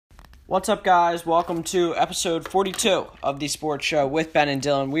What's up, guys? Welcome to episode 42 of the Sports Show with Ben and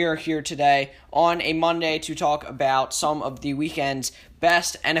Dylan. We are here today on a Monday to talk about some of the weekend's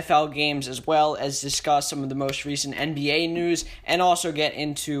best NFL games, as well as discuss some of the most recent NBA news, and also get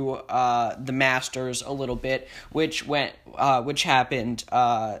into the Masters a little bit, which happened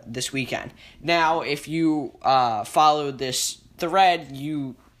this weekend. Now, if you followed this thread,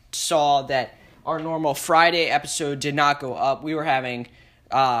 you saw that our normal Friday episode did not go up. We were having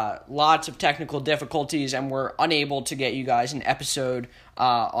lots of technical difficulties, and we're unable to get you guys an episode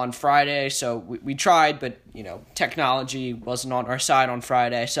on Friday. So we tried, but technology wasn't on our side on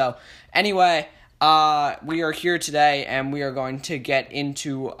Friday. So anyway, we are here today, and we are going to get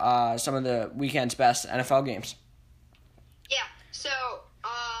into some of the weekend's best NFL games. Yeah. So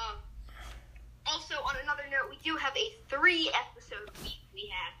also on another note, we do have a 3-episode week. We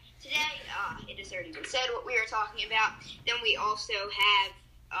have today. It has already been said what we are talking about. Then we also have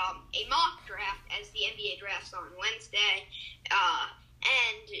a mock draft as the NBA drafts on Wednesday,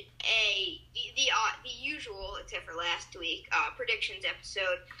 and the usual, except for last week, predictions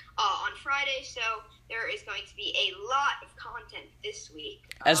episode on Friday. So there is going to be a lot of content this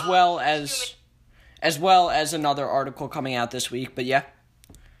week, as well as another article coming out this week. But yeah.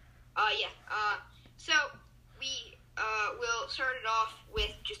 So we will start it off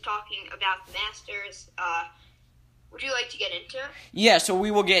with just talking about the Masters. Would you like to get into it? Yeah, so we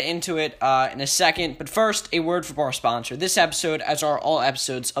will get into it in a second. But first, a word from our sponsor. This episode, as are all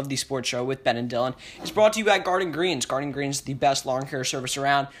episodes of the Sports Show with Ben and Dylan, is brought to you by Garden Greens. Garden Greens is the best lawn care service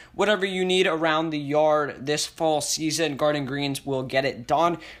around. Whatever you need around the yard this fall season, Garden Greens will get it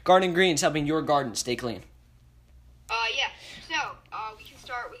done. Garden Greens, helping your garden stay clean. So we can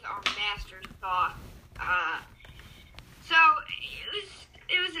start with our Masters thought. So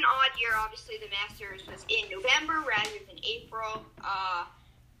it was an odd year. Obviously, the Masters was in November rather than April.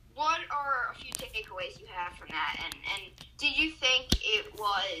 What are a few takeaways you have from that? And did you think it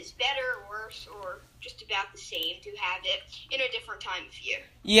was better, worse, or just about the same to have it in a different time of year?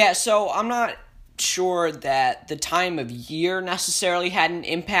 Yeah, so I'm not sure that the time of year necessarily had an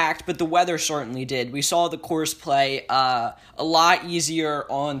impact, but the weather certainly did. We saw the course play a lot easier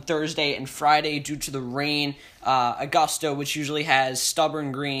on Thursday and Friday due to the rain. Augusta, which usually has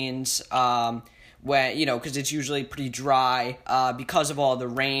stubborn greens, because it's usually pretty dry, because of all the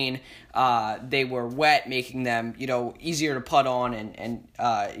rain, they were wet, making them, easier to putt on, and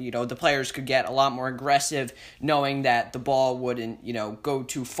the players could get a lot more aggressive, knowing that the ball wouldn't, go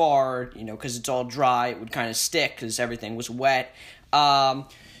too far, because it's all dry, it would kind of stick, because everything was wet.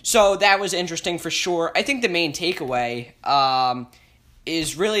 So that was interesting for sure. I think the main takeaway,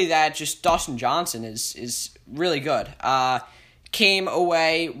 is really that just Dustin Johnson is really good. Came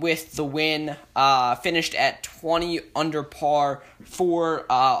away with the win, finished at 20 under par for,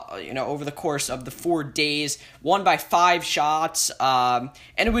 over the course of the 4 days, won by 5 shots, and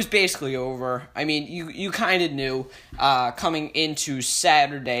it was basically over. I mean, you kind of knew, coming into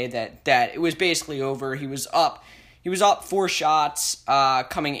Saturday that it was basically over. He was up 4 shots,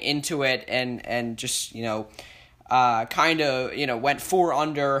 coming into it, and just, went 4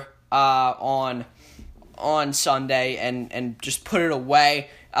 under, on Sunday and just put it away.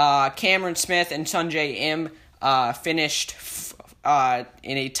 Cameron Smith and Sungjae Im finished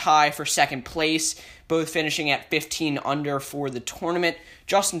in a tie for second place, both finishing at 15 under for the tournament.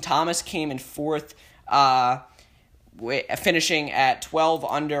 Justin Thomas came in fourth, finishing at 12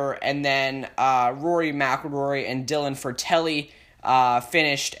 under, and then Rory McIlroy and Dylan Fratelli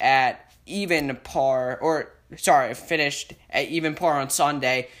finished at even par on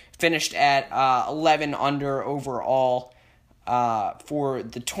Sunday. Finished at 11 under overall for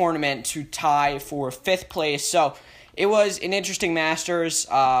the tournament to tie for 5th place. So it was an interesting Masters.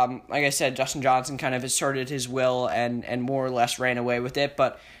 Like I said, Dustin Johnson kind of asserted his will and more or less ran away with it.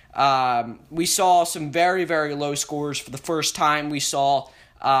 But we saw some very, very low scores for the first time. We saw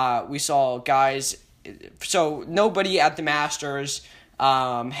guys. So nobody at the Masters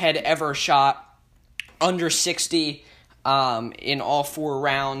had ever shot under 60. In all 4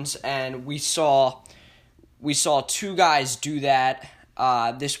 rounds, and we saw 2 guys do that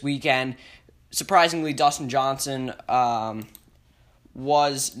this weekend. Surprisingly, Dustin Johnson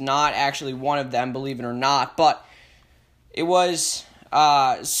was not actually one of them, believe it or not, but it was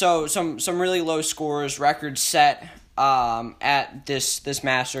so some really low scores, records set at this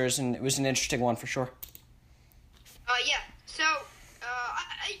Masters, and it was an interesting one for sure. So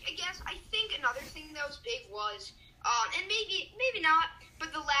I guess I think another thing that was big was. And maybe not,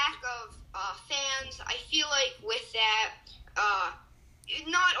 but the lack of fans. I feel like with that,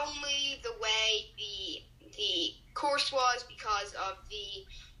 not only the way the course was because of the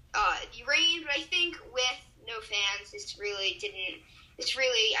derained, but I think with no fans, this really,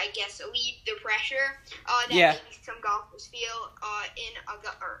 I guess, alleviated the pressure that maybe some golfers feel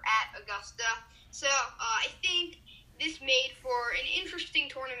at Augusta. So I think this made for an interesting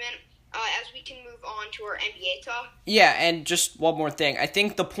tournament as we can move on to our NBA talk. Yeah, and just one more thing. I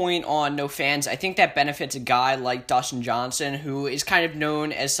think the point on no fans, I think that benefits a guy like Dustin Johnson, who is kind of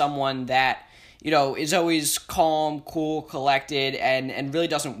known as someone that, is always calm, cool, collected, and really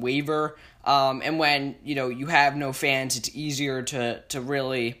doesn't waver. And when, you have no fans, it's easier to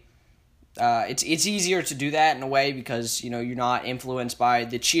really, it's easier to do that in a way because, you're not influenced by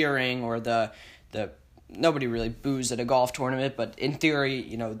the cheering or the nobody really boos at a golf tournament, but in theory,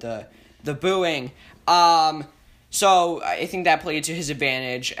 the booing. So I think that played to his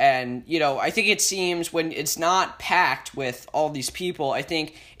advantage, and, I think it seems when it's not packed with all these people, I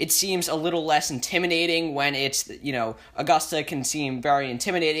think it seems a little less intimidating when it's, Augusta can seem very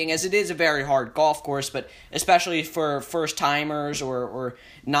intimidating, as it is a very hard golf course, but especially for first-timers or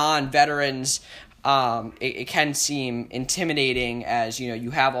non-veterans, it can seem intimidating as,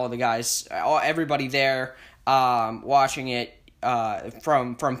 you have all the guys, everybody there watching it,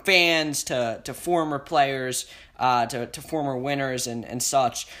 from fans to former players, to former winners and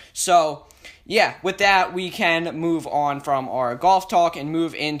such. So, yeah, with that, we can move on from our golf talk and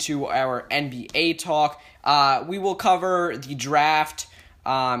move into our NBA talk. We will cover the draft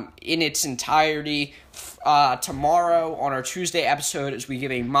in its entirety tomorrow on our Tuesday episode as we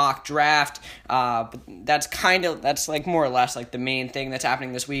give a mock draft. But that's like more or less like the main thing that's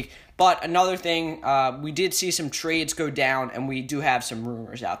happening this week. But another thing, we did see some trades go down, and we do have some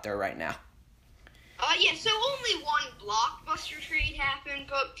rumors out there right now. So only one blockbuster trade happened,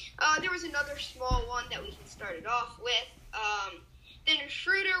 but there was another small one that we can start it off with. Dennis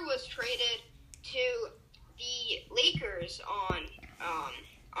Schroeder was traded to the Lakers on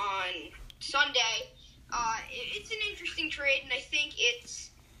Sunday. It's an interesting trade, and I think it's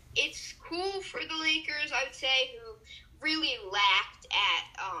cool for the Lakers, I would say, who really lacked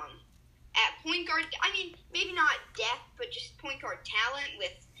at point guard. I mean, maybe not depth, but just point guard talent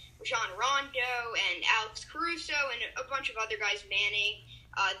with Rajon Rondo and Alex Caruso and a bunch of other guys manning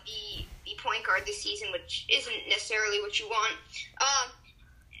the point guard this season, which isn't necessarily what you want.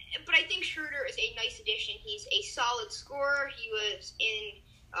 But I think Schroeder is a nice addition. He's a solid scorer. He was in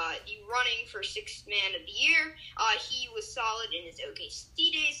the running for Sixth Man of the Year. He was solid in his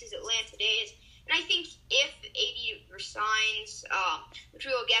OKC days, his Atlanta days. And I think if AD resigns, which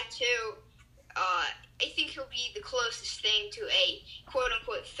we will get to, I think he'll be the closest thing to a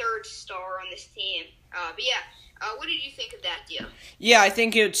quote-unquote third star on this team. What did you think of that deal? Yeah, I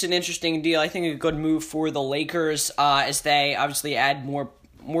think it's an interesting deal. I think a good move for the Lakers as they obviously add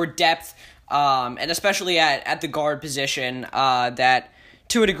more depth, and especially at the guard position that,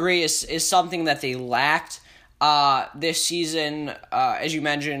 to a degree, is something that they lacked this season. As you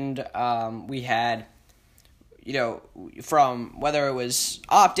mentioned, we had, from whether it was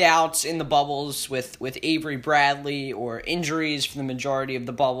opt-outs in the bubbles with Avery Bradley or injuries for the majority of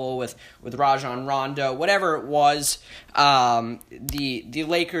the bubble with Rajon Rondo, whatever it was, the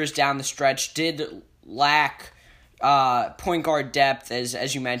Lakers down the stretch did lack point guard depth.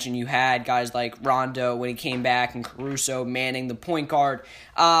 As you mentioned, you had guys like Rondo when he came back and Caruso manning the point guard.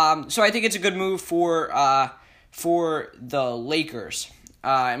 So I think it's a good move for the Lakers.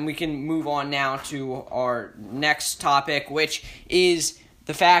 And we can move on now to our next topic, which is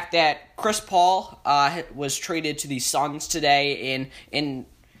the fact that Chris Paul was traded to the Suns today in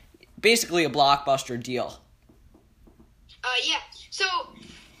basically a blockbuster deal. So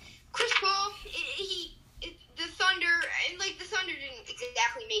Chris Paul, the Thunder didn't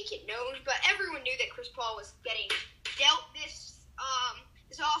exactly make it known, but everyone knew that Chris Paul was getting dealt this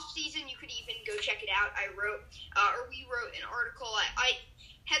offseason. You could even go check it out. We wrote an article. I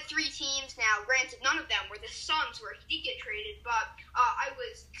had 3 teams now. Granted, none of them were the Suns, where he did get traded, but I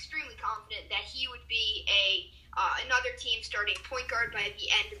was extremely confident that he would be another team starting point guard by the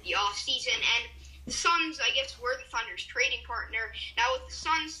end of the offseason. And the Suns, I guess, were the Thunder's trading partner. Now, what the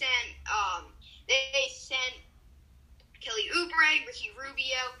Suns sent, they sent Kelly Oubre, Ricky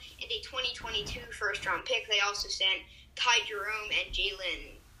Rubio, and a 2022 first-round pick. They also sent Ty Jerome and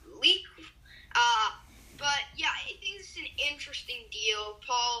Jalen Leak. But yeah, I think this is an interesting deal.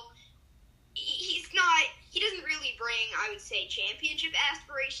 Paul, he doesn't really bring, I would say, championship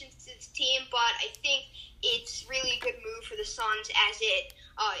aspirations to this team, but I think it's really a good move for the Suns as it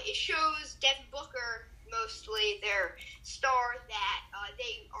shows Devin Booker mostly their star that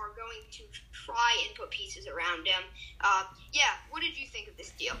they are going to try and put pieces around him. What did you think of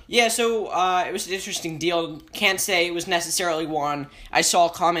this deal? Yeah, so it was an interesting deal. Can't say it was necessarily one I saw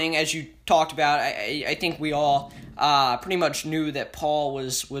coming, as you talked about. I think we all pretty much knew that Paul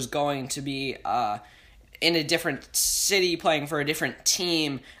was going to be in a different city, playing for a different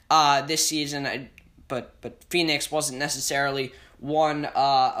team this season. But Phoenix wasn't necessarily one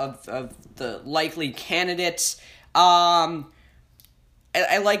of the likely candidates.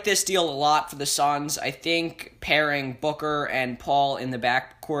 I like this deal a lot for the Suns. I think pairing Booker and Paul in the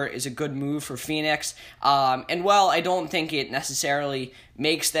backcourt is a good move for Phoenix. And while I don't think it necessarily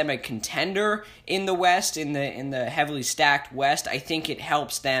makes them a contender in the West, in the heavily stacked West, I think it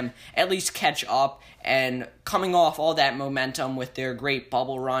helps them at least catch up. And coming off all that momentum with their great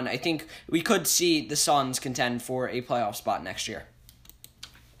bubble run, I think we could see the Suns contend for a playoff spot next year.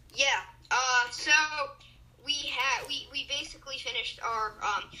 Yeah. So we basically finished our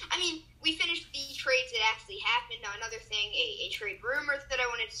we finished the trades that actually happened. Now, another thing, a trade rumor that I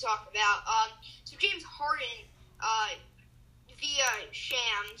wanted to talk about. So James Harden via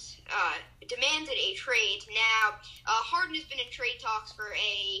Shams demanded a trade. Now, Harden has been in trade talks for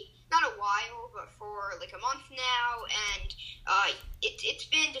not a while, but for like a month now, and it's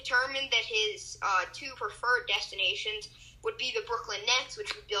been determined that his two preferred destinations would be the Brooklyn Nets,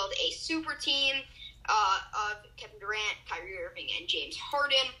 which would build a super team of Kevin Durant, Kyrie Irving, and James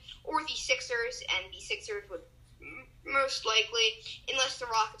Harden, or the Sixers, and the Sixers would most likely, unless the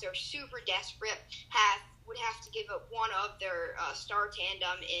Rockets are super desperate, would have to give up one of their star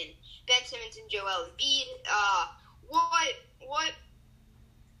tandem in Ben Simmons and Joel Embiid. What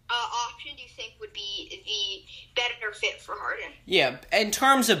option do you think would be the better fit for Harden? Yeah, in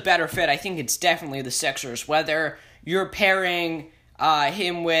terms of better fit, I think it's definitely the Sixers. Whether you're pairing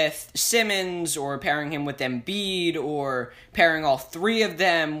him with Simmons or pairing him with Embiid or pairing all three of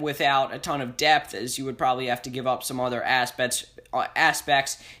them without a ton of depth, as you would probably have to give up some other aspects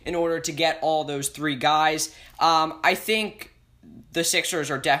in order to get all those three guys. I think the Sixers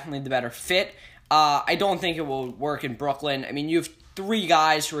are definitely the better fit. I don't think it will work in Brooklyn. I mean, you have three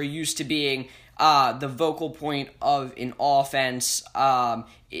guys who are used to being the vocal point of an offense,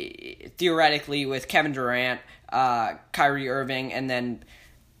 theoretically, with Kevin Durant, Kyrie Irving, and then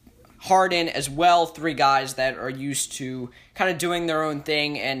Harden as well. Three guys that are used to kind of doing their own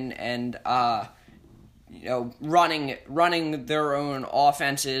thing and running their own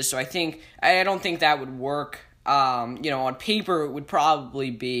offenses. So I don't think that would work. On paper, it would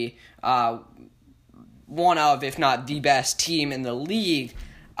probably be one of, if not the best team in the league,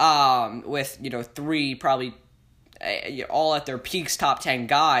 with three probably all at their peaks, top 10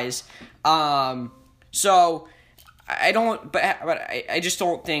 guys. So I just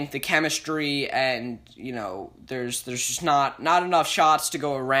don't think the chemistry and there's just not enough shots to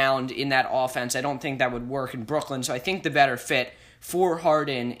go around in that offense. I don't think that would work in Brooklyn. So I think the better fit for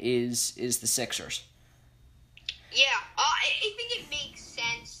Harden is the Sixers. Yeah, I think it makes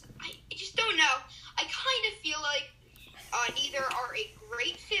sense. I just don't know. I kind of feel like neither are a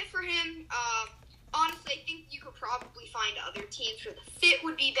great fit for him. Honestly, I think you could probably find other teams where the fit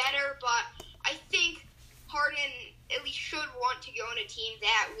would be better, but I think Harden at least should want to go on a team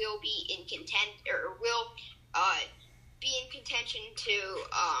that will be in be in contention to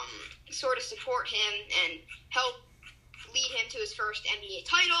sort of support him and help lead him to his first NBA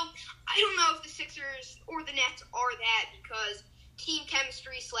title. I don't know if the Sixers or the Nets are that, because team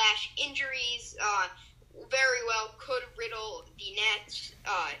chemistry / injuries very well could riddle the Nets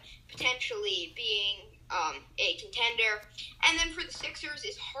potentially being a contender. And then for the Sixers,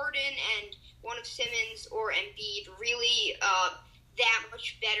 is Harden and one of Simmons or Embiid really that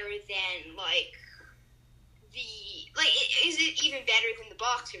much better than is it even better than the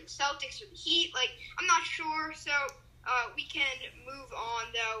Bucks or the Celtics or the Heat? I'm not sure. So we can move on,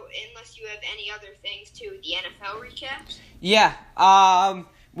 though, unless you have any other things to the NFL recaps. Yeah,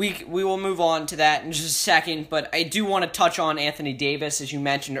 we will move on to that in just a second, but I do want to touch on Anthony Davis, as you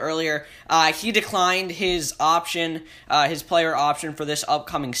mentioned earlier. He declined his player option for this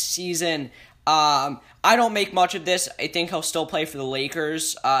upcoming season. I don't make much of this. I think he'll still play for the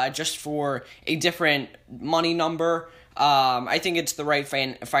Lakers, just for a different money number. I think it's the right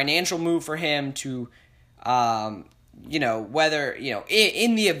financial move for him to, whether,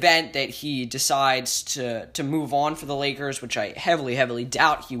 in the event that he decides to move on for the Lakers, which I heavily, heavily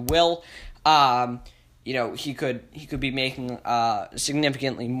doubt he will, he could be making,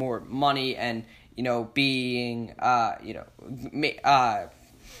 significantly more money and, being, I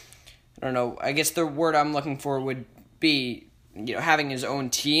don't know, I guess the word I'm looking for would be, having his own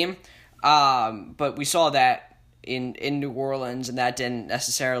team. But we saw that in New Orleans, and that didn't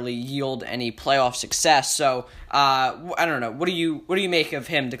necessarily yield any playoff success. So I don't know. What do you make of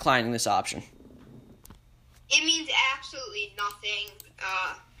him declining this option? It means absolutely nothing.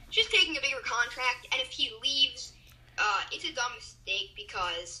 Just taking a bigger contract, and if he leaves, it's a dumb mistake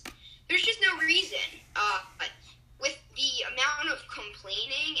because there's just no reason. With the amount of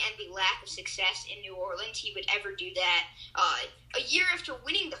complaining and the lack of success in New Orleans, he would ever do that. A year after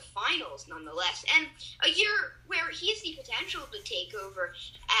winning the finals, nonetheless, and a year where he has the potential to take over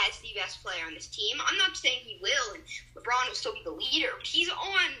as the best player on this team. I'm not saying he will, and LeBron will still be the leader, but he's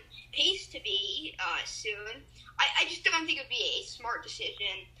on pace to be soon. I just don't think it would be a smart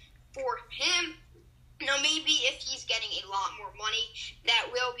decision for him. Now, maybe if he's getting a lot more money, that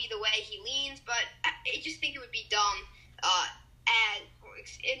will be the way he leans, but I just think it would be dumb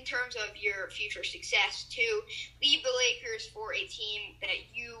in terms of your future success to leave the Lakers for a team that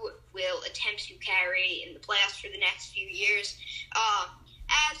you will attempt to carry in the playoffs for the next few years.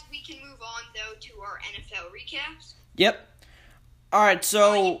 As we can move on, though, to our NFL recaps. Yep. All right,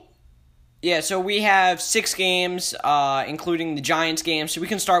 so... Yeah, so we have 6 games, including the Giants game. So we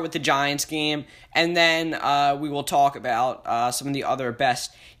can start with the Giants game, and then we will talk about some of the other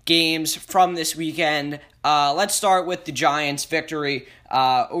best games from this weekend. Let's start with the Giants' victory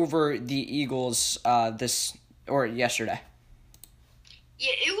over the Eagles yesterday.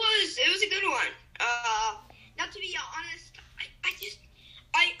 Yeah, it was a good one. Now, to be honest,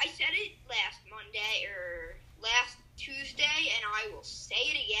 I said it last Monday or last Tuesday, and I will say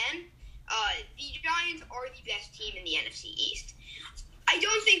it again. The Giants are the best team in the NFC East. I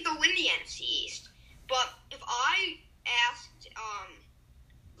don't think they'll win the NFC East, but if I asked,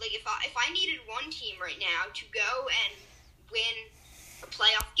 if I needed one team right now to go and win a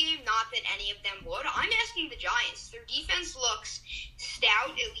playoff game, not that any of them would, I'm asking the Giants. Their defense looks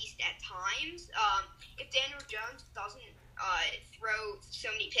stout, at least at times. If Daniel Jones doesn't throw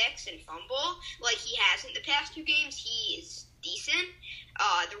so many picks and fumble like he has in the past 2 games, he is decent.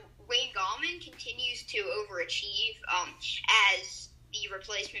 Wayne Gallman continues to overachieve as the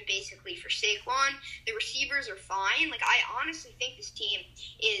replacement basically for Saquon. The receivers are fine. I honestly think this team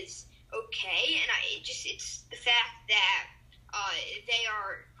is okay, and it's the fact that they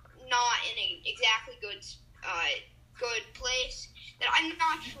are not in an exactly good place that I'm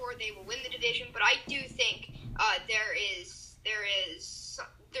not sure they will win the division, but I do think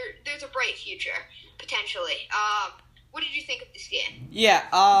there's a bright future potentially. What did you think of this game? Yeah,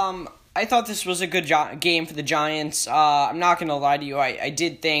 I thought this was a good game for the Giants. I'm not going to lie to you. I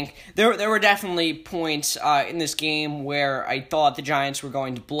did think there were definitely points in this game where I thought the Giants were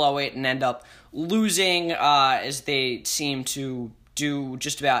going to blow it and end up losing, as they seem to do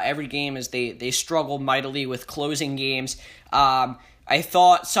just about every game, as they struggle mightily with closing games. I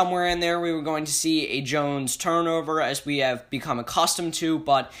thought somewhere in there we were going to see a Jones turnover, as we have become accustomed to,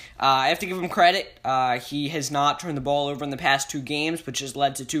 but I have to give him credit. He has not turned the ball over in the past 2 games, which has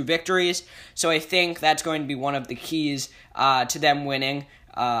led to 2 victories, so I think that's going to be one of the keys to them winning,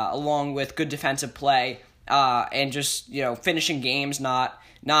 along with good defensive play and just finishing games, not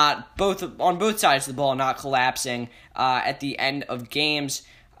on both sides of the ball, not collapsing at the end of games.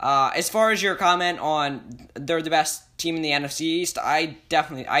 As far as your comment on they're the best team in the NFC East, I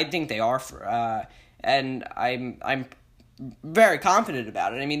think they are, and I'm very confident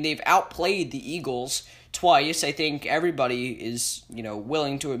about it. I mean, they've outplayed the Eagles twice. I think everybody is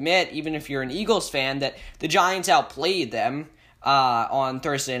willing to admit, even if you're an Eagles fan, that the Giants outplayed them on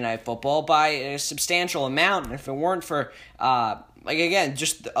Thursday Night Football by a substantial amount. And if it weren't for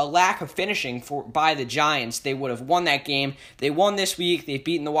just a lack of finishing by the Giants, they would have won that game. They won this week. They've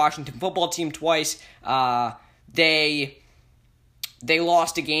beaten the Washington football team twice. They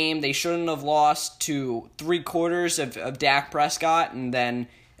lost a game they shouldn't have lost to 3/4 of Dak Prescott, and then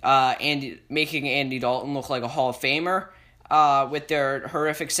making Andy Dalton look like a Hall of Famer with their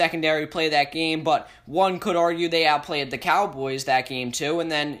horrific secondary play that game. But one could argue they outplayed the Cowboys that game too,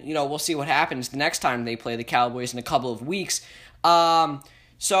 and then we'll see what happens the next time they play the Cowboys in a couple of weeks.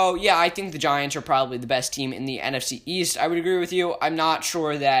 So yeah, I think the Giants are probably the best team in the NFC East. I would agree with you. I'm not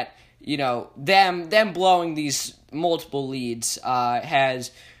sure that them blowing these multiple leads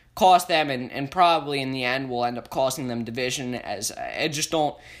has cost them, and probably in the end will end up costing them division. As I just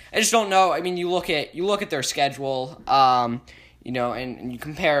don't know. I mean, you look at their schedule, and you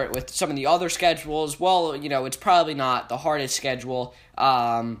compare it with some of the other schedules. Well, it's probably not the hardest schedule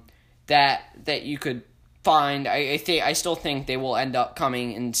that you could find. I still think they will end up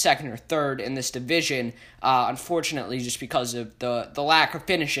coming in second or third in this division, unfortunately, just because of the lack of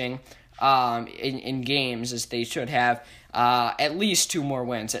finishing in games, as they should have at least 2 more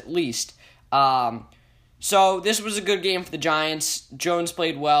wins, at least. So this was a good game for the Giants. Jones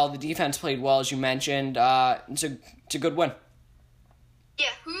played well. The defense played well, as you mentioned. It's a good win. Yeah,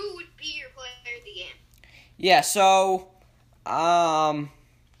 who would be your player of the game? Yeah, so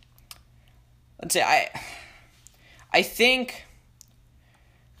let's say I think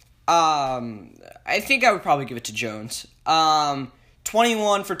I would probably give it to Jones.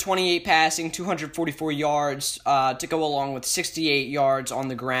 21 for 28 passing, 244 yards to go along with 68 yards on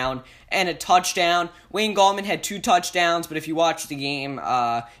the ground and a touchdown. Wayne Gallman had 2 touchdowns, but if you watch the game,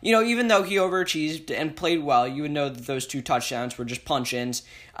 even though he overachieved and played well, you would know that those 2 touchdowns were just punch-ins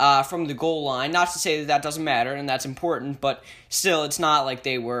from the goal line. Not to say that doesn't matter, and that's important, but still, it's not like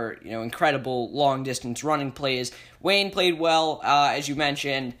they were, incredible long-distance running plays. Wayne played well, as you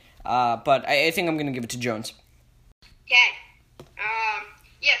mentioned, but I think I'm going to give it to Jones. Okay.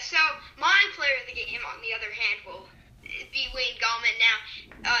 So my player of the game, on the other hand, will be Wayne Gallman. Now,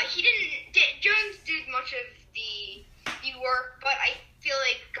 Jones did much of the work, but I feel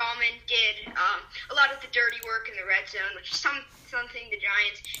like Gallman did a lot of the dirty work in the red zone, which is something the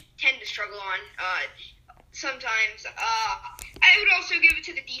Giants tend to struggle on sometimes. I would also give it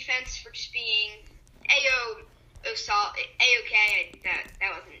to the defense for just being A-OK. That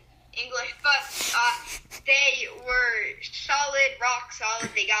wasn't English, but they were solid, rock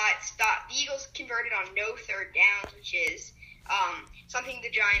solid. They got stopped. The Eagles converted on no third downs, which is something the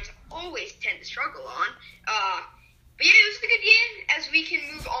Giants always tend to struggle on. But yeah, it was a good game. As we can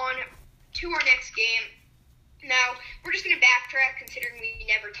move on to our next game. Now, we're just going to backtrack, considering we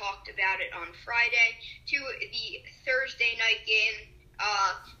never talked about it on Friday, to the Thursday night game.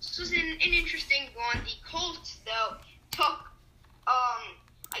 This was an interesting one. The Colts, though, took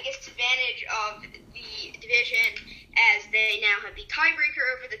advantage of the division as they now have the tiebreaker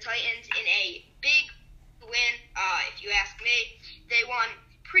over the Titans in a big win. If you ask me, they won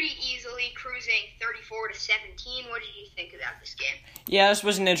pretty easily, cruising 34-17. What did you think about this game? Yeah, this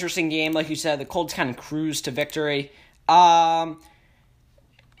was an interesting game. Like you said, the Colts kind of cruised to victory. When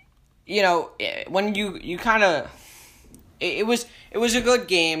you kind of... It was a good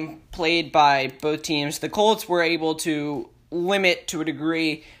game played by both teams. The Colts were able to limit to a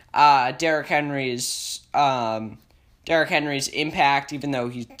degree Derrick Henry's impact, even though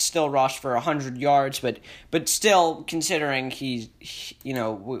he still rushed for 100 yards, but still, considering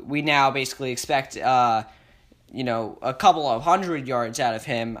we now basically expect a couple of 100 yards out of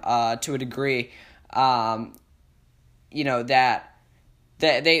him to a degree, that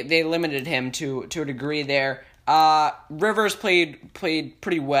they limited him to a degree there. Rivers played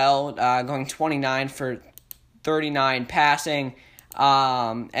pretty well, going 29 for 39 passing,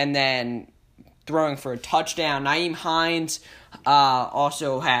 and then throwing for a touchdown. Nyheim Hines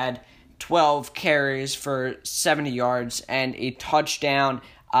also had 12 carries for 70 yards and a touchdown,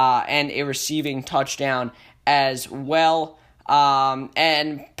 and a receiving touchdown as well.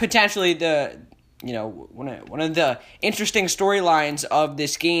 And potentially one of the interesting storylines of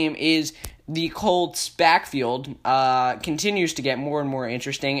this game is the Colts' backfield continues to get more and more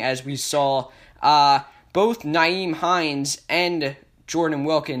interesting, as we saw both Nyheim Hines and Jordan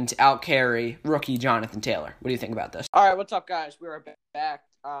Wilkins outcarry rookie Jonathan Taylor. What do you think about this? All right, what's up, guys? We are back.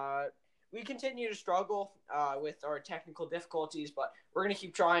 We continue to struggle with our technical difficulties, but we're going to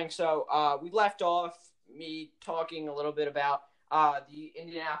keep trying. So we left off me talking a little bit about the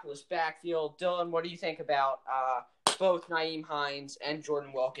Indianapolis backfield. Dylan, what do you think about both Nyheim Hines and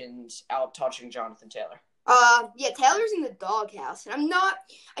Jordan Wilkins out-touching Jonathan Taylor? Taylor's in the doghouse, and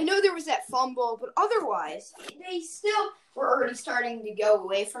I know there was that fumble, but otherwise, they still were already starting to go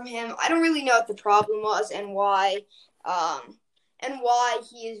away from him. I don't really know what the problem was and why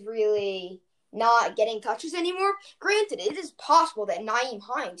he is really not getting touches anymore. Granted, it is possible that Nyheim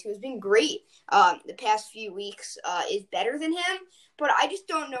Hines, who has been great the past few weeks, is better than him, but I just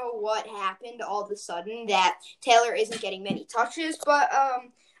don't know what happened all of a sudden that Taylor isn't getting many touches, but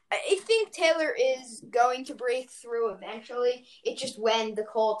I think Taylor is going to break through eventually. It's just when the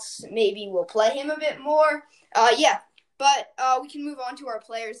Colts maybe will play him a bit more. But we can move on to our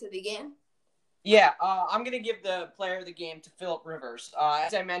players of the game. Yeah, I'm going to give the player of the game to Phillip Rivers.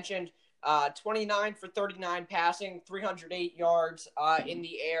 As I mentioned, 29 for 39 passing, 308 yards in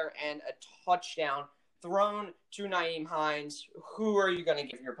the air, and a touchdown thrown to Nyheim Hines. Who are you going to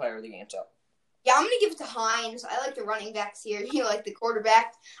give your player of the game to? Yeah, I'm going to give it to Hines. I like the running backs here. You like the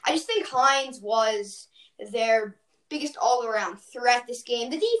quarterback. I just think Hines was their biggest all-around threat this game.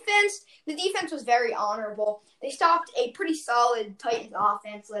 The defense was very honorable. They stopped a pretty solid Titans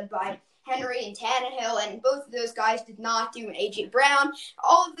offense led by Henry and Tannehill, and both of those guys did not do an A.J. Brown.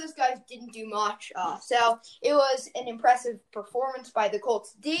 All of those guys didn't do much, so it was an impressive performance by the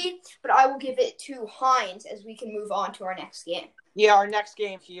Colts D, but I will give it to Hines as we can move on to our next game. Yeah, our next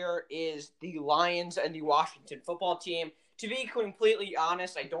game here is the Lions and the Washington football team. To be completely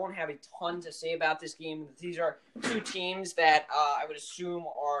honest, I don't have a ton to say about this game. These are two teams that I would assume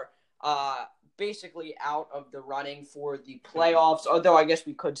are basically out of the running for the playoffs, although I guess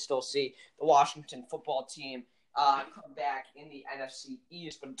we could still see the Washington football team come back in the NFC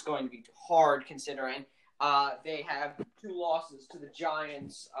East, but it's going to be hard considering they have 2 losses to the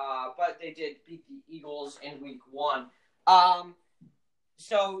Giants, but they did beat the Eagles in week 1.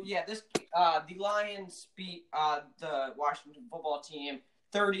 So, yeah, the Lions beat the Washington football team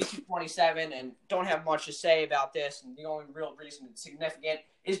 30-27, and don't have much to say about this. And the only real reason it's significant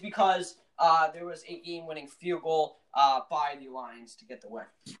is because there was a game-winning field goal by the Lions to get the win.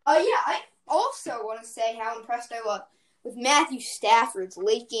 I also want to say how impressed I was with Matthew Stafford's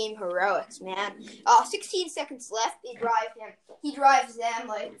late-game heroics, man. 16 seconds left, he drives them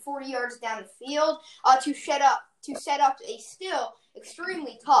like 40 yards down the field to set up a still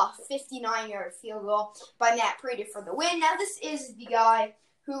extremely tough 59-yard field goal by Matt Prater for the win. Now, this is the guy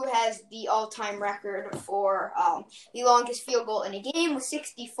who has the all-time record for the longest field goal in a game with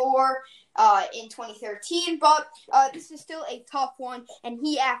 64 in 2013, but this is still a tough one, and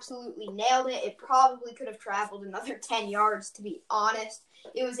he absolutely nailed it. It probably could have traveled another 10 yards, to be honest.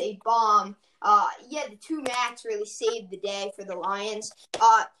 It was a bomb. The 2 Mats really saved the day for the Lions.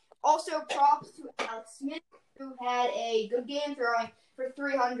 Also, props to Alex Smith, who had a good game throwing for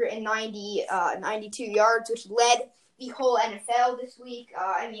 392 yards, which led the whole NFL this week.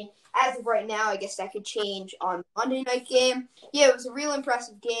 As of right now, I guess that could change on the Monday night game. Yeah, it was a real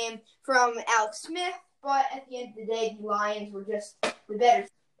impressive game from Alex Smith, but at the end of the day, the Lions were just the better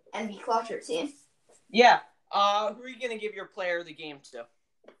and the clutcher team. Yeah. Who are you going to give your player of the game to?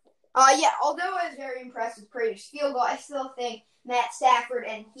 Although I was very impressed with Prater's field goal, I still think Matt Stafford,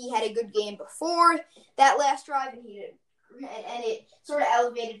 and he had a good game before that last drive, and it sort of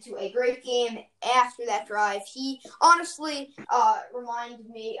elevated to a great game after that drive. He honestly reminded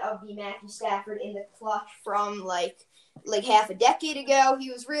me of the Matthew Stafford in the clutch from like half a decade ago.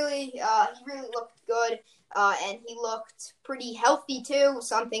 He was really he really looked good, and he looked pretty healthy too,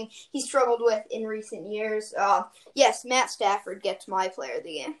 something he struggled with in recent years. Yes, Matt Stafford gets my player of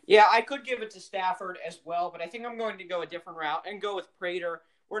the game. Yeah, I could give it to Stafford as well, but I think I'm going to go a different route and go with Prater.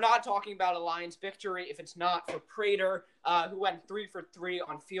 We're not talking about a Lions victory if it's not for Prater, who went 3 for 3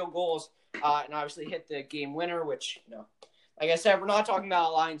 on field goals, and obviously hit the game winner, which, like I said, we're not talking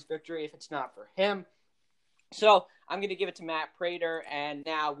about a Lions victory if it's not for him. So I'm going to give it to Matt Prater, and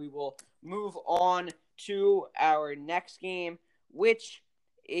now we will move on to our next game, which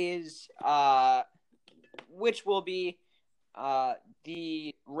will be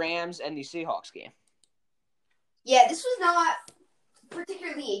the Rams and the Seahawks game. Yeah, this was not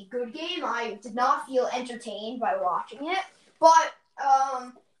particularly a good game. I did not feel entertained by watching it, but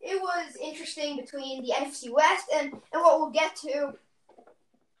it was interesting between the NFC West and what we'll get to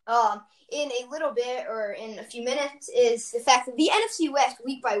in a little bit or in a few minutes is the fact that the NFC West,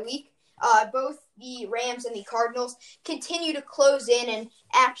 week by week, both the Rams and the Cardinals continue to close in and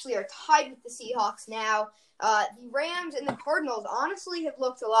actually are tied with the Seahawks now. The Rams and the Cardinals honestly have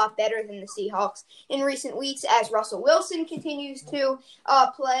looked a lot better than the Seahawks in recent weeks as Russell Wilson continues to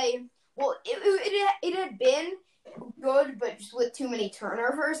play. Well, it had been good, but just with too many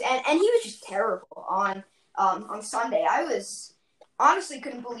turnovers, and he was just terrible on Sunday. I was honestly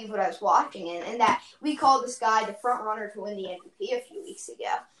couldn't believe what I was watching, and that we called this guy the front runner to win the MVP a few weeks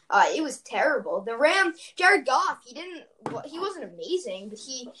ago. It was terrible. The Rams, Jared Goff, he wasn't amazing, but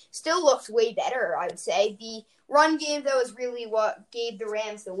he still looked way better, I would say. The run game, though, is really what gave the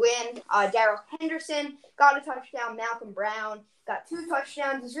Rams the win. Darrell Henderson got a touchdown. Malcolm Brown got 2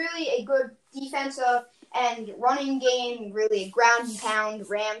 touchdowns. It was really a good defensive and running game, really a ground and pound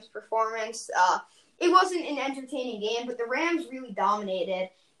Rams performance. It wasn't an entertaining game, but the Rams really dominated.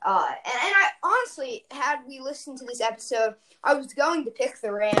 And I honestly, had we listened to this episode, I was going to pick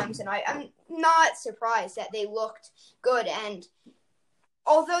the Rams, and I'm not surprised that they looked good. And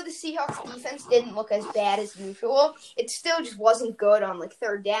although the Seahawks defense didn't look as bad as usual, it still just wasn't good on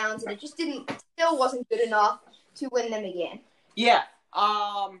third downs, and it still wasn't good enough to win them again. Yeah.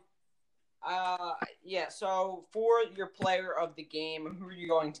 So for your player of the game, who are you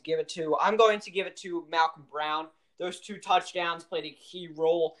going to give it to? I'm going to give it to Malcolm Brown. Those 2 touchdowns played a key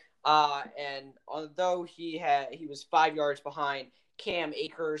role, and although he was 5 yards behind Cam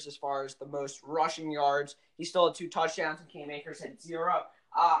Akers as far as the most rushing yards, he still had 2 touchdowns, and Cam Akers had 0.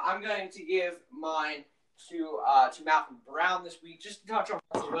 I'm going to give mine to Malcolm Brown this week, just to touch on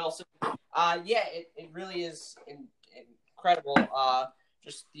Russell Wilson. It really is incredible. I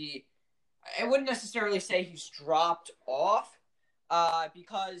wouldn't necessarily say he's dropped off,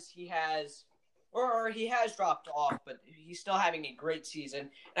 because he has dropped off, but he's still having a great season.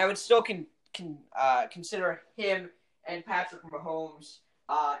 And I would still consider him and Patrick Mahomes,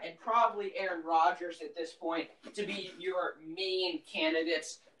 and probably Aaron Rodgers at this point to be your main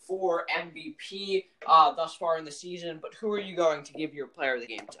candidates for MVP thus far in the season. But who are you going to give your player of the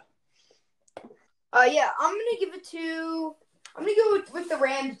game to? I'm gonna go with the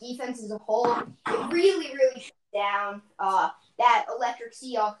Rams defense as a whole. It really, really shut down that electric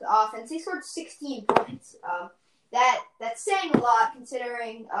Seahawks offense. They scored 16 points. That's saying a lot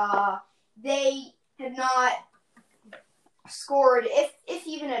considering they had not scored, if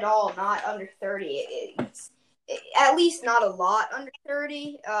even at all, not under 30. At least not a lot under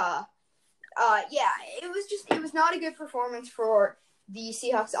 30. It was not a good performance for the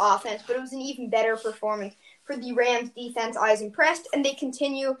Seahawks offense, but it was an even better performance for the Rams defense. I was impressed, and they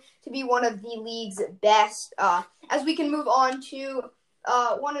continue to be one of the league's best. As we can move on to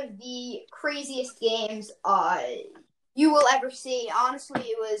one of the craziest games you will ever see. Honestly,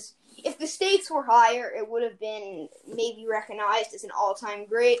 it was, if the stakes were higher, it would have been maybe recognized as an all-time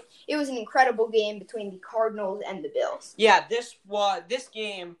great. It was an incredible game between the Cardinals and the Bills. Yeah, this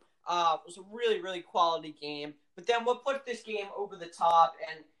game was a really, really quality game. But then what put this game over the top,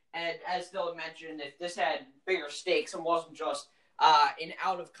 and as Dylan mentioned, if this had bigger stakes and wasn't just an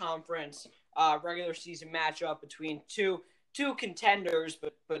out-of-conference regular season matchup between two contenders,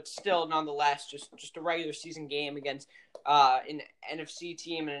 but still nonetheless just a regular season game against an NFC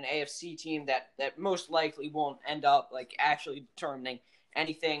team and an AFC team that most likely won't end up like actually determining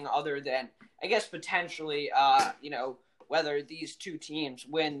anything other than, I guess, potentially whether these two teams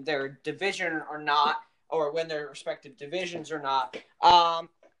win their division or not, or win their respective divisions or not.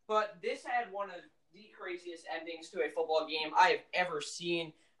 But this had one of the craziest endings to a football game I have ever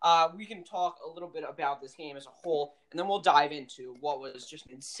seen. We can talk a little bit about this game as a whole, and then we'll dive into what was just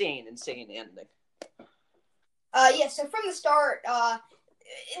an insane ending. So from the start,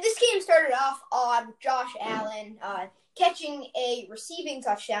 this game started off odd with Josh Allen catching a receiving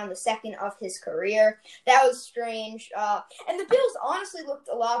touchdown, the second of his career. That was strange. And the Bills honestly looked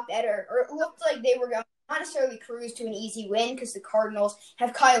a lot better, or it looked like they were going to not necessarily cruise to an easy win because the Cardinals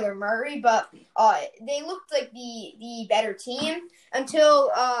have Kyler Murray, but they looked like the better team until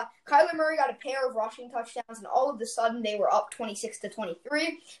Kyler Murray got a pair of rushing touchdowns, and all of a sudden they were up 26-23.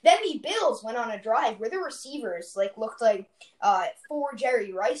 Then the Bills went on a drive where the receivers looked like four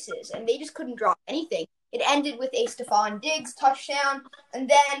Jerry Rices, and they just couldn't drop anything. It ended with a Stephon Diggs touchdown, and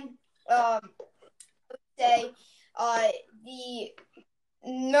then I would say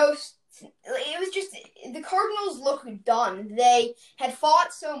it was just, the Cardinals looked done. They had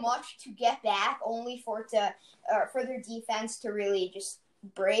fought so much to get back, only for their defense to really just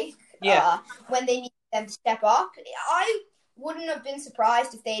break. When they needed them to step up. I wouldn't have been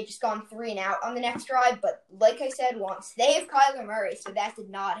surprised if they had just gone 3 and out on the next drive, but like I said once, they have Kyler Murray, so that did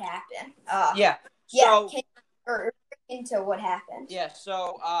not happen. Into what happened.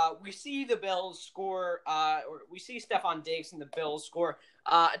 We see the Bills score, or we see Stephon Diggs and the Bills score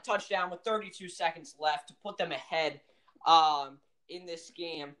a touchdown with 32 seconds left to put them ahead in this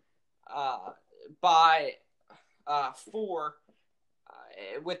game by 4.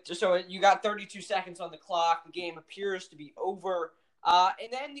 So you got 32 seconds on the clock. The game appears to be over.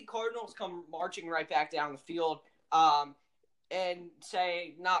 And then the Cardinals come marching right back down the field and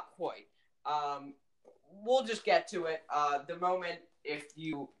say, not quite. We'll just get to it. The moment, if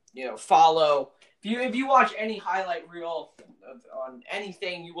you follow, if you watch any highlight reel on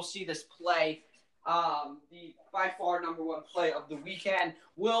anything, you will see this play. The by far number one play of the weekend.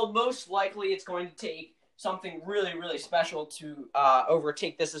 Most likely it's going to take something really, really special to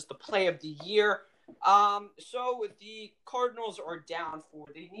overtake this as the play of the year. So the Cardinals are down 4.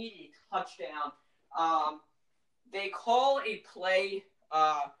 They need a touchdown. They call a play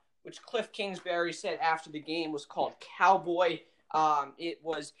which Cliff Kingsbury said after the game was called Cowboy.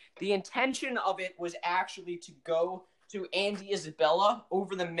 The intention of it was actually to go to Andy Isabella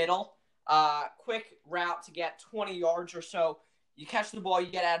over the middle. Quick route to get 20 yards or so. You catch the ball,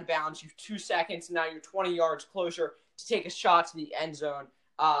 you get out of bounds, you have 2 seconds, and now you're 20 yards closer to take a shot to the end zone,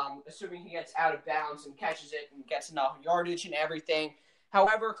 assuming he gets out of bounds and catches it and gets enough yardage and everything.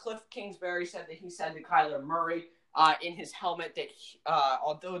 However, Cliff Kingsbury said that he said to Kyler Murray in his helmet that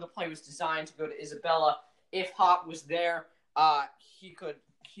although the play was designed to go to Isabella, if Hop was there, he could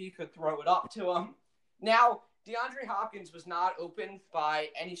throw it up to him. Now, DeAndre Hopkins was not open by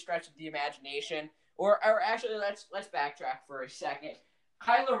any stretch of the imagination. Or actually, let's backtrack for a second.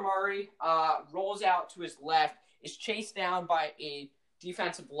 Kyler Murray rolls out to his left, is chased down by a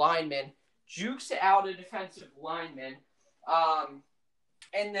defensive lineman, jukes out a defensive lineman,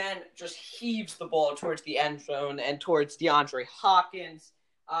 and then just heaves the ball towards the end zone and towards DeAndre Hopkins.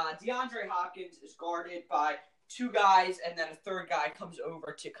 DeAndre Hopkins is guarded by two guys, and then a third guy comes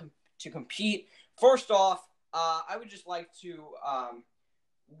over to compete. First off, I would just like to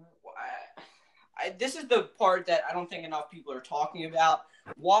this is the part that I don't think enough people are talking about.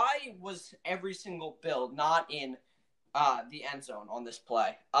 Why was every single build not in the end zone on this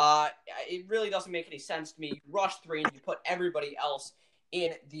play? It really doesn't make any sense to me. You rush three and you put everybody else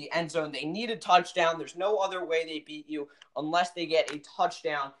in the end zone. They need a touchdown. There's no other way they beat you unless they get a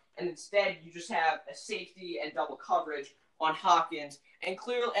touchdown. And instead, you just have a safety and double coverage on Hopkins. And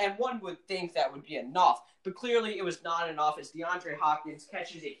one would think that would be enough. But clearly, it was not enough as DeAndre Hopkins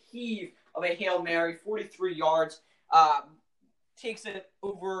catches a heave of a Hail Mary, 43 yards, takes it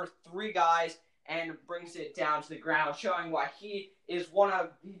over three guys, and brings it down to the ground, showing why he is one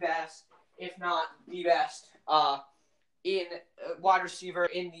of the best, if not the best, in wide receiver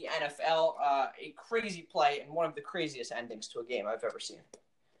in the NFL. A crazy play and one of the craziest endings to a game I've ever seen.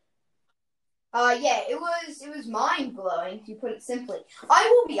 Yeah, it was mind blowing to put it simply. I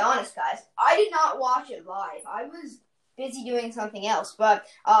will be honest, guys. I did not watch it live. I was busy doing something else, but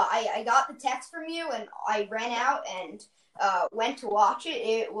I got the text from you and I ran out and went to watch it.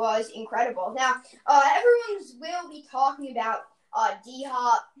 It was incredible. Now, everyone will be talking about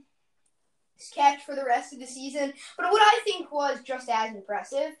D-Hop's catch for the rest of the season, but what I think was just as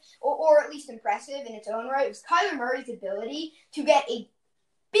impressive, or at least impressive in its own right, was Kyler Murray's ability to get a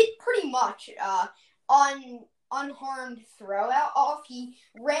pretty much unharmed throw out off. He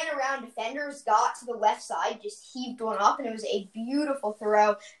ran around defenders, got to the left side, just heaved one up, and it was a beautiful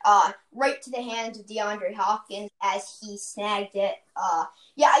throw right to the hands of DeAndre Hopkins as he snagged it.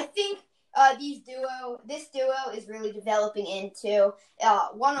 I think this duo is really developing into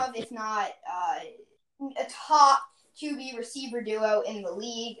one of, if not a top QB receiver duo in the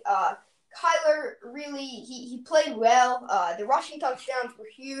league. Kyler really, he played well. The rushing touchdowns were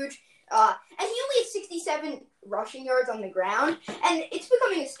huge. And he only had 67 rushing yards on the ground. And it's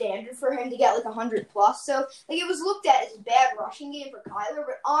becoming a standard for him to get like 100 plus. So it was looked at as a bad rushing game for Kyler.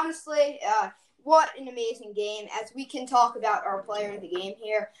 But honestly, what an amazing game. As we can talk about our player of the game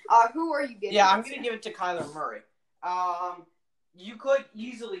here. Who are you giving? Yeah, I'm going to give it to Kyler Murray. You could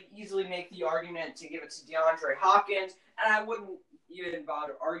easily make the argument to give it to DeAndre Hopkins. And I wouldn't even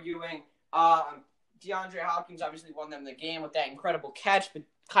bother arguing. DeAndre Hopkins obviously won them the game with that incredible catch, but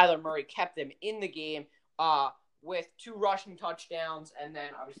Kyler Murray kept them in the game with two rushing touchdowns and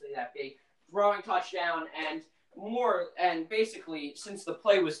then obviously that big throwing touchdown and basically since the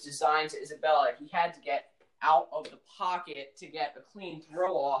play was designed to Isabella, he had to get out of the pocket to get a clean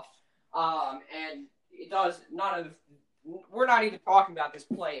throw off. And it does we're not even talking about this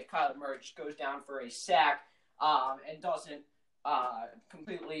play if Kyler Murray just goes down for a sack and doesn't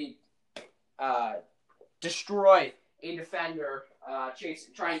completely destroy a defender,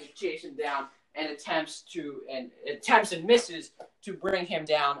 trying to chase him down, and attempts and misses to bring him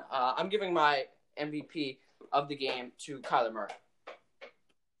down. I'm giving my MVP of the game to Kyler Murray.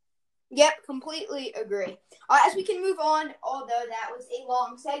 Yep, completely agree. As we can move on, although that was a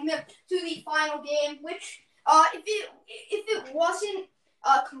long segment, to the final game, which if it wasn't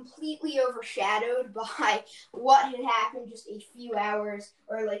completely overshadowed by what had happened just a few hours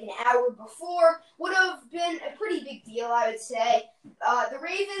or like an hour before, would have been a pretty big deal, I would say. The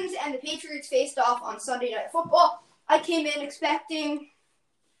Ravens and the Patriots faced off on Sunday Night Football. I came in expecting,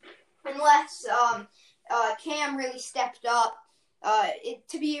 unless Cam really stepped up, it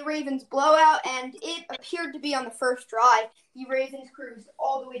to be a Ravens blowout, and it appeared to be on the first drive. The Ravens cruised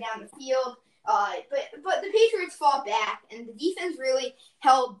all the way down the field. But the Patriots fought back, and the defense really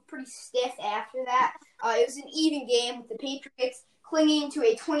held pretty stiff after that. It was an even game with the Patriots clinging to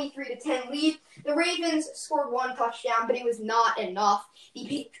a 23-10 lead. The Ravens scored one touchdown, but it was not enough. The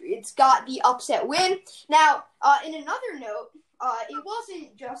Patriots got the upset win. Now, in another note, it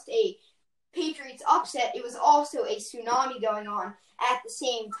wasn't just a Patriots upset. It was also a tsunami going on at the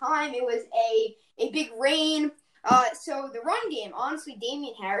same time. It was a big rain. So the run game, honestly,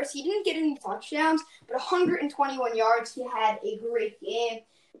 Damian Harris, he didn't get any touchdowns, but 121 yards. He had a great game.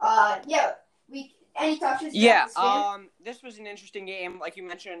 Any touches? Yeah, this was an interesting game. Like you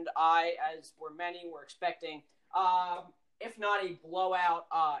mentioned, as were many, were expecting, if not a blowout,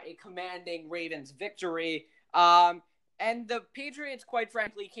 a commanding Ravens victory. And the Patriots, quite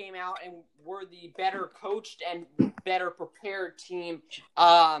frankly, came out and were the better coached and better prepared team.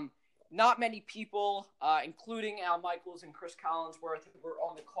 Not many people, including Al Michaels and Chris Collinsworth, who were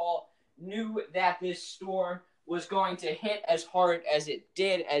on the call, knew that this storm was going to hit as hard as it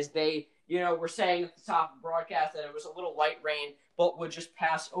did, as they, were saying at the top of the broadcast that it was a little light rain, but would just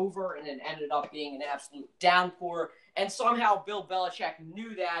pass over, and it ended up being an absolute downpour. And somehow Bill Belichick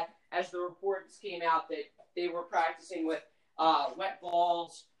knew that, as the reports came out that they were practicing with wet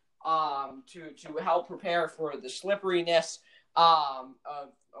balls to help prepare for the slipperiness of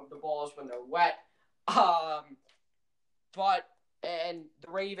the balls when they're wet. And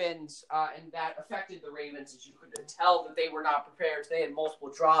the Ravens, and that affected the Ravens, as you could tell that they were not prepared. They had multiple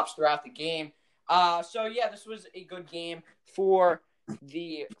drops throughout the game. This was a good game for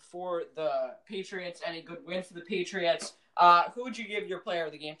the Patriots and a good win for the Patriots. Who would you give your player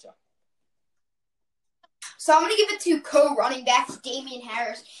of the game to? So I'm going to give it to co-running backs Damian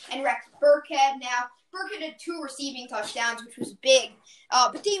Harris and Rex Burkhead. Now, Burkhead had 2 receiving touchdowns, which was big.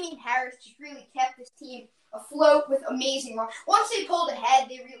 But Damian Harris just really kept his team afloat with amazing run. Once they pulled ahead,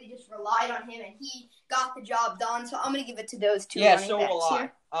 they really just relied on him, and he got the job done. So I'm going to give it to those 2 running backs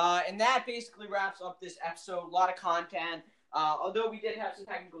here. And that basically wraps up this episode. A lot of content. Although we did have some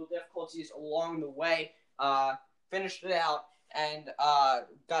technical difficulties along the way, finished it out and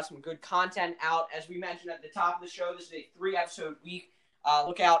got some good content out. As we mentioned at the top of the show, this is a 3-episode week.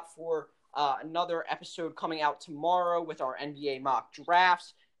 Look out for another episode coming out tomorrow with our NBA mock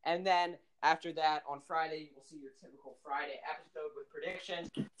drafts. And then after that, on Friday, you will see your typical Friday episode with predictions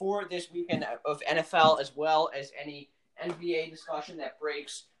for this weekend of NFL, as well as any NBA discussion that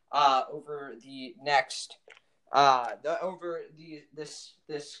breaks over the next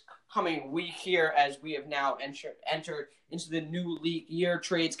this coming week here, as we have now entered into the new league year.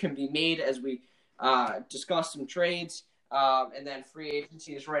 Trades can be made as we discuss some trades, and then free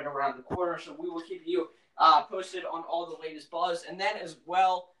agency is right around the corner. So we will keep you posted on all the latest buzz, and then as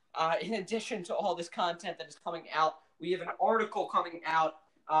well. In addition to all this content that is coming out, we have an article coming out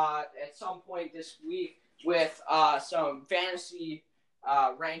at some point this week with some fantasy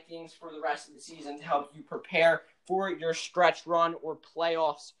rankings for the rest of the season to help you prepare for your stretch run or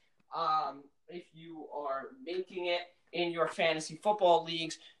playoffs if you are making it in your fantasy football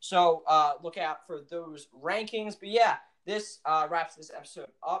leagues. So look out for those rankings. But yeah, this wraps this episode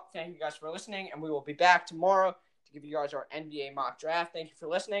up. Thank you guys for listening, and we will be back tomorrow to give you guys our NBA mock draft. Thank you for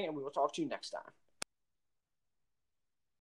listening, and we will talk to you next time.